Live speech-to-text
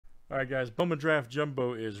All right, guys. Bowman Draft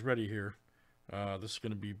Jumbo is ready here. This is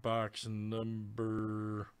going to be box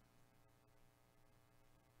number...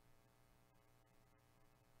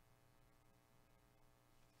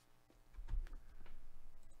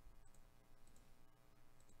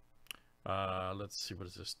 let's see, what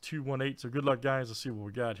is this? 218. So good luck, guys. Let's see what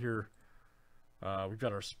we got here. We've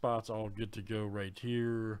got our spots all good to go right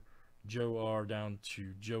here. Joe R down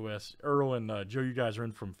to Joe S. Earl and Joe, you guys are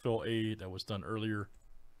in from Phil A. That was done earlier.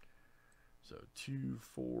 So 2,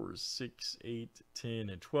 4, 6, 8, 10,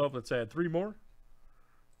 and 12. Let's add 3 more.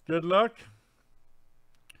 Good luck.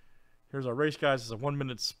 Here's our race, guys. It's a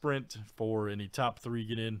 1-minute sprint for any top 3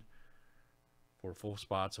 get in for full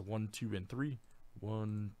spots of 1, 2, and 3.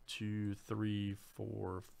 1, 2, 3,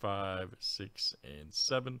 4, 5, 6, and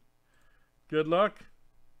 7. Good luck.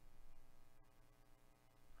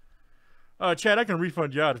 Chad, I can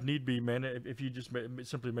refund you out if need be, man, if you just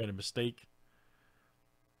simply made a mistake.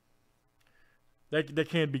 That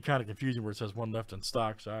can be kind of confusing where it says 1 left in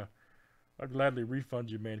stock, so I'll gladly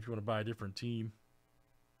refund you, man, if you want to buy a different team.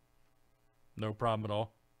 No problem at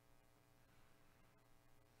all.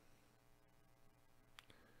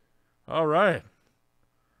 All right.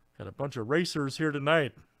 Got a bunch of racers here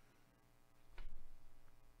tonight.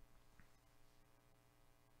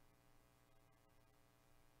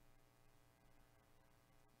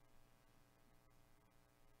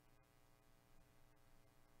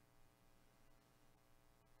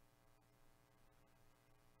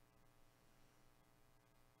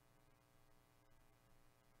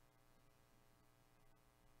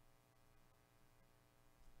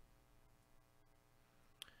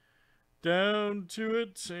 Down to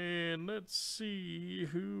it, and let's see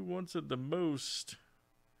who wants it the most.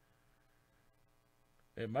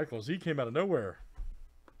 And Michael Z came out of nowhere.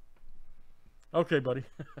 Okay, buddy.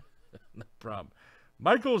 No problem.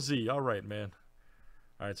 Michael Z. All right, man.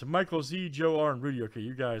 All right, so Michael Z, Joe R, and Rudy. Okay,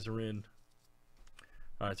 you guys are in.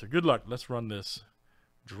 All right, so good luck. Let's run this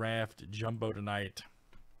draft jumbo tonight.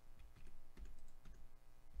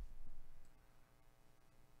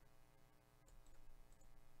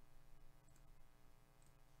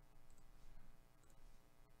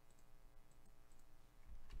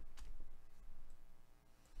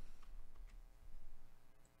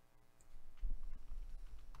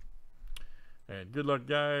 And good luck,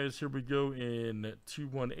 guys. Here we go in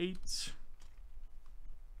 218.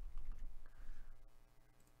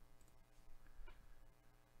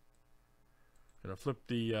 Gonna flip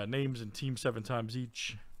the names and team 7 times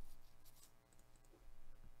each.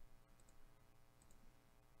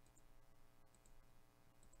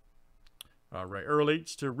 All right, Earl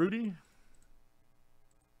H to Rudy.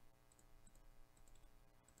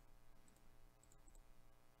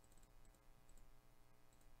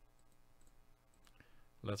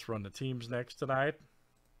 Let's run the teams next tonight.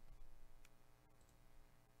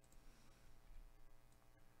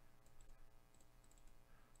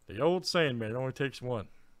 The old saying, man, it only takes one.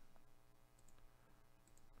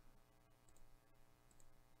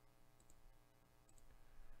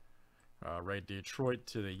 All right, Detroit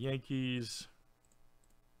to the Yankees.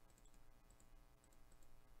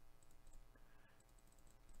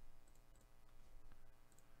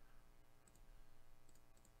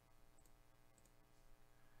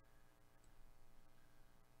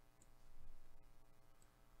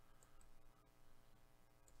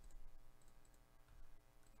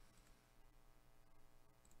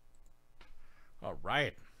 All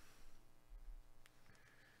right.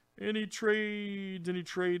 Any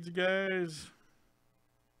trades, guys?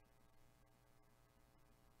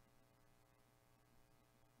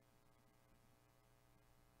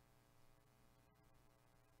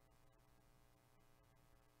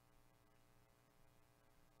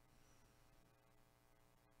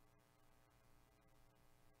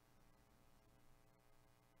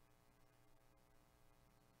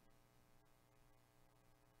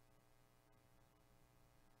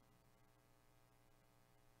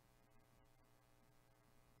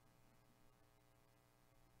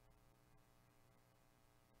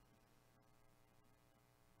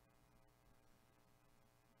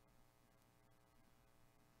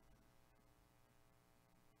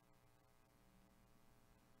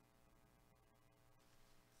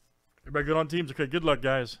 Everybody good on teams? Okay, good luck,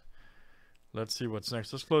 guys. Let's see what's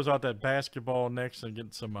next. Let's close out that basketball next and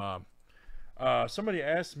get some... somebody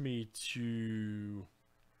asked me to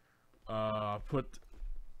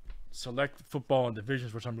select football in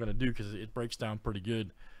divisions, which I'm going to do because it breaks down pretty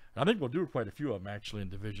good. I think we'll do quite a few of them, actually, in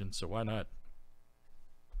divisions, so why not?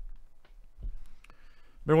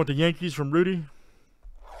 Remember what the Yankees from Rudy?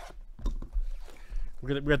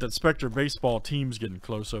 We got that Spectre baseball teams getting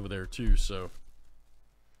close over there, too, so...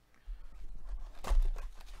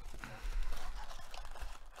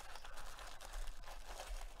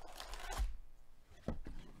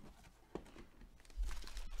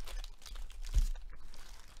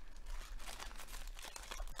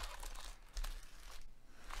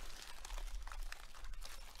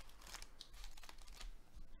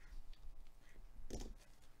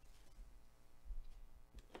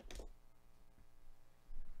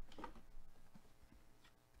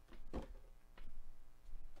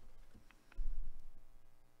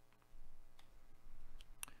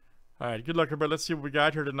 All right, good luck, everybody. Let's see what we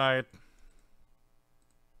got here tonight.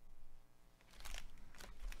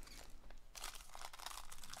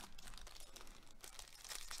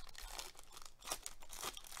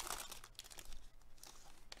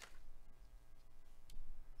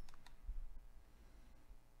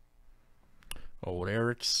 Old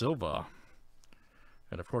Eric Silva.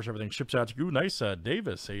 And, of course, everything ships out to you. Nice,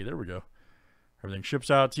 Davis. Hey, there we go. Everything ships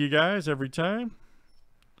out to you guys every time.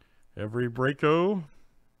 Every breako.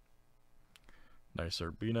 Nice,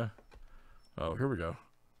 Urbina. Oh, here we go.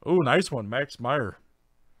 Oh, nice one. Max Meyer.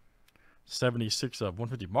 76 of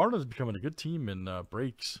 150. Marlins becoming a good team in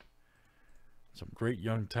breaks. Some great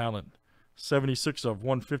young talent. 76 of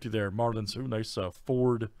 150 there. Marlins. Oh, nice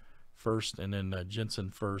Ford first and then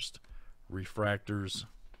Jensen first. Refractors.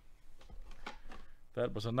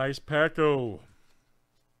 That was a nice Paco.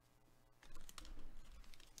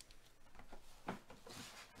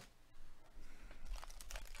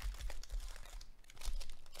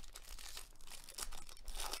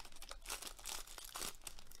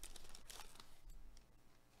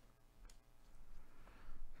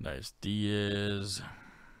 Nice Diaz.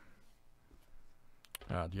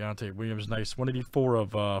 Deontay Williams, nice 184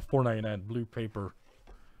 of 499 blue paper.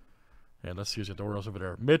 And let's see who's got the Orioles over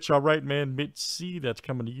there. Mitch, all right, man. Mitch C, that's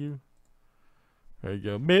coming to you. There you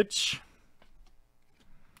go, Mitch.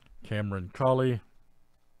 Cameron Colley.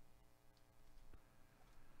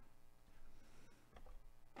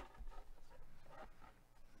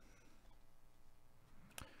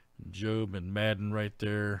 Job and Madden right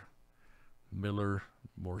there. Miller,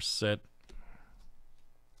 Morset.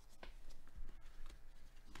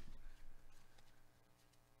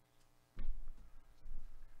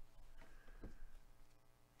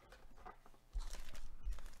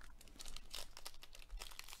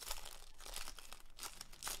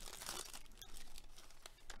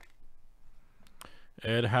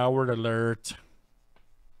 Ed Howard alert.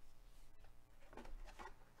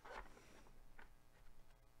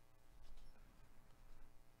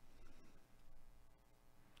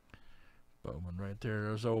 Bowman right there.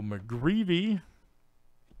 There's old McGreevy.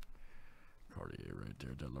 Cartier right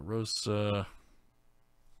there. De La Rosa.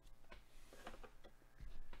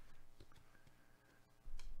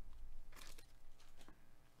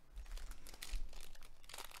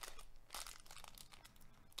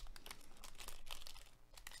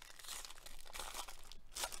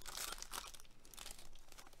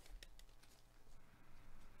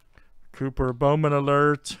 Cooper Bowman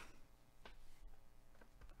alert.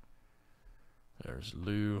 There's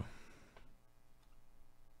Lou.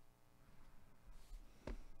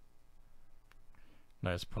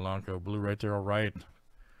 Nice Polanco blue right there. All right.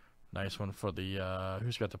 Nice one for the,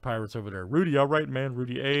 who's got the Pirates over there? Rudy, all right, man.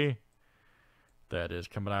 Rudy A. That is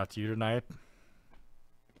coming out to you tonight.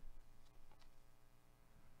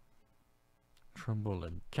 Trumbull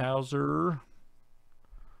and Cowser.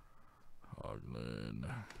 Hoglund.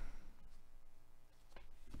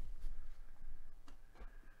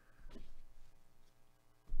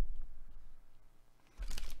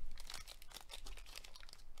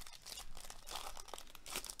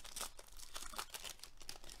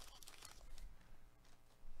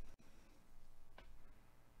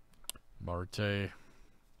 Marte.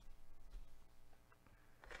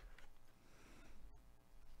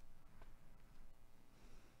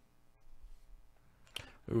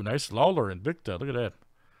 Ooh, nice Lawler and Victor. Look at that.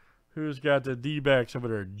 Who's got the D-backs over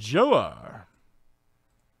there? Joa.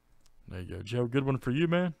 There you go, Joe. Good one for you,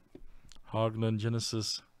 man. Hoglund,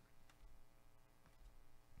 Genesis.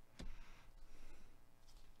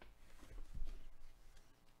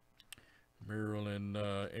 Merrill and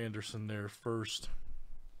Anderson there first.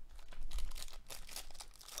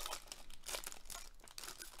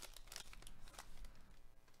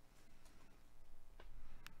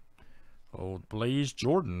 Old Blaze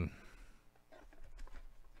Jordan.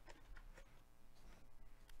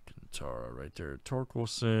 Quintara right there.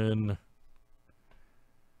 Torkelson.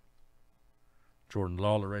 Jordan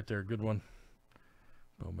Lawler right there. Good one.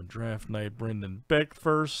 Bowman Draft Night. Brendan Beck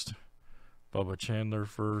first. Bubba Chandler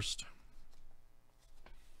first.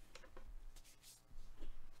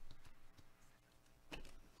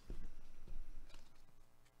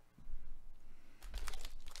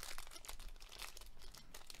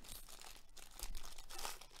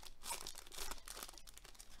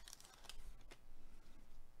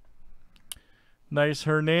 Nice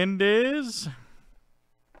Hernandez.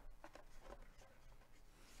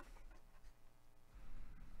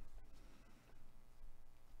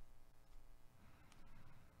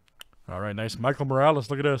 All right, nice Michael Morales.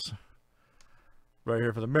 Look at this. Right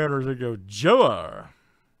here for the Mariners, we go Joa.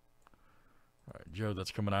 All right, Joe,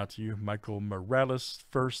 that's coming out to you. Michael Morales,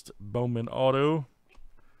 first Bowman auto.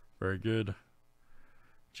 Very good.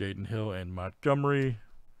 Jaden Hill and Montgomery.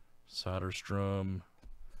 Soderstrom.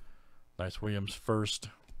 Nice Williams first.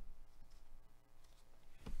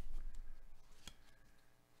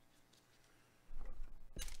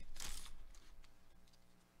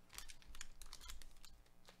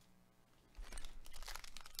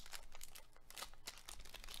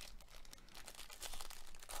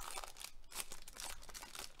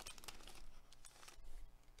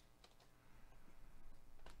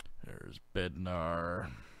 There's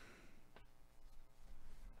Bednar.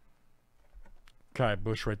 Kai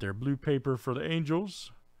Bush right there. Blue paper for the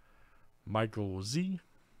Angels. Michael Z.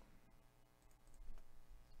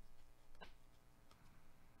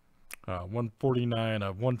 149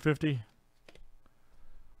 of 150.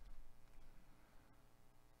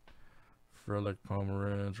 Frelick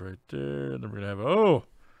Pomeranz right there. Then we're going to have, oh,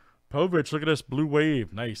 Povich. Look at this. Blue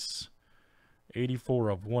wave. Nice. 84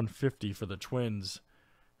 of 150 for the Twins.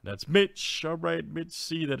 That's Mitch. All right, Mitch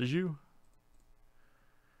C. That is you.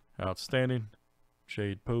 Outstanding.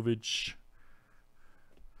 Jade Povich.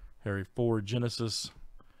 Harry Ford Genesis.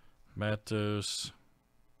 Matos.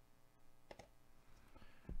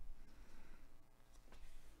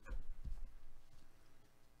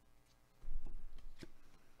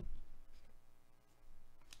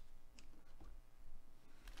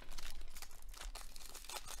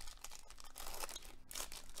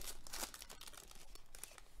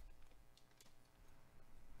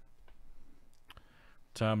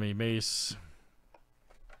 Tommy Mace.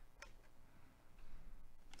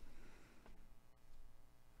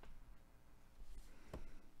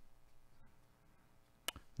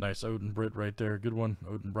 Nice Odin Britt right there. Good one.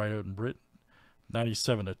 Odin Britt.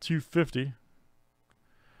 97 to 250.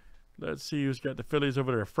 Let's see who's got the Phillies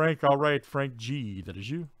over there. Frank, all right. Frank G. That is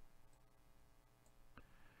you.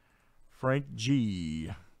 Frank G.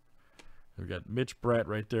 We've got Mitch Bratt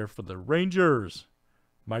right there for the Rangers.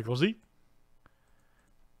 Michael Z.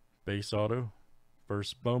 Base auto.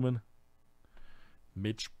 First Bowman.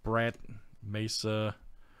 Mitch Bratt. Mesa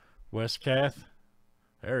Westcath.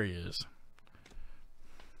 There he is.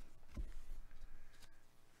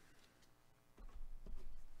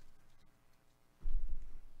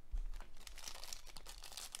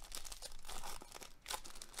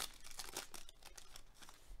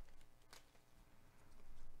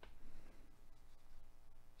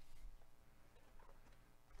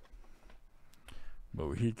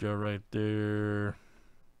 Mojica right there.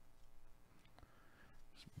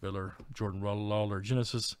 Miller, Jordan Lawler,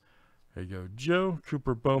 Genesis. There you go, Joe.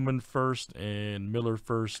 Cooper Bowman first and Miller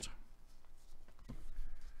first.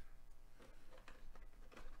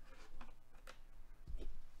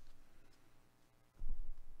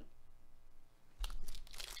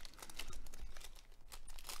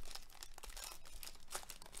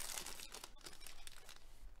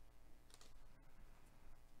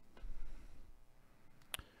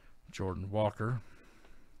 Jordan Walker.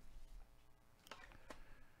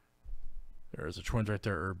 There's the Twins right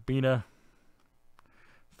there. Urbina.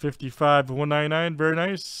 55 of 199. Very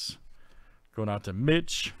nice. Going out to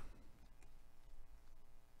Mitch.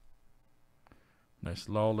 Nice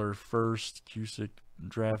Lawler first. Cusick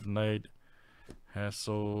draft night.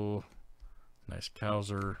 Hassel. Nice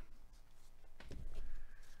Cowser.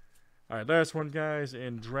 All right, last one, guys,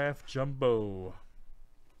 in draft jumbo.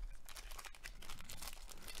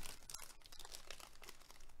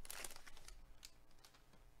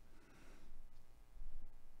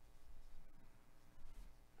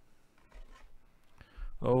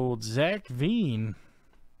 Old Zach Veen.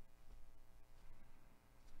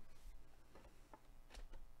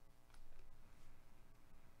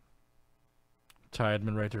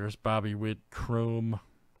 Tideman right there is Bobby Witt, Chrome.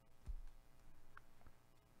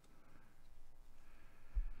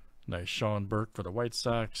 Nice Sean Burke for the White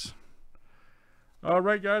Sox. All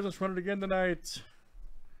right, guys, let's run it again tonight.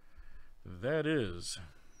 That is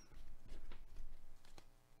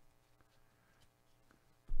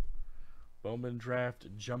Bowman Draft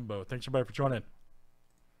Jumbo. Thanks, everybody, for joining.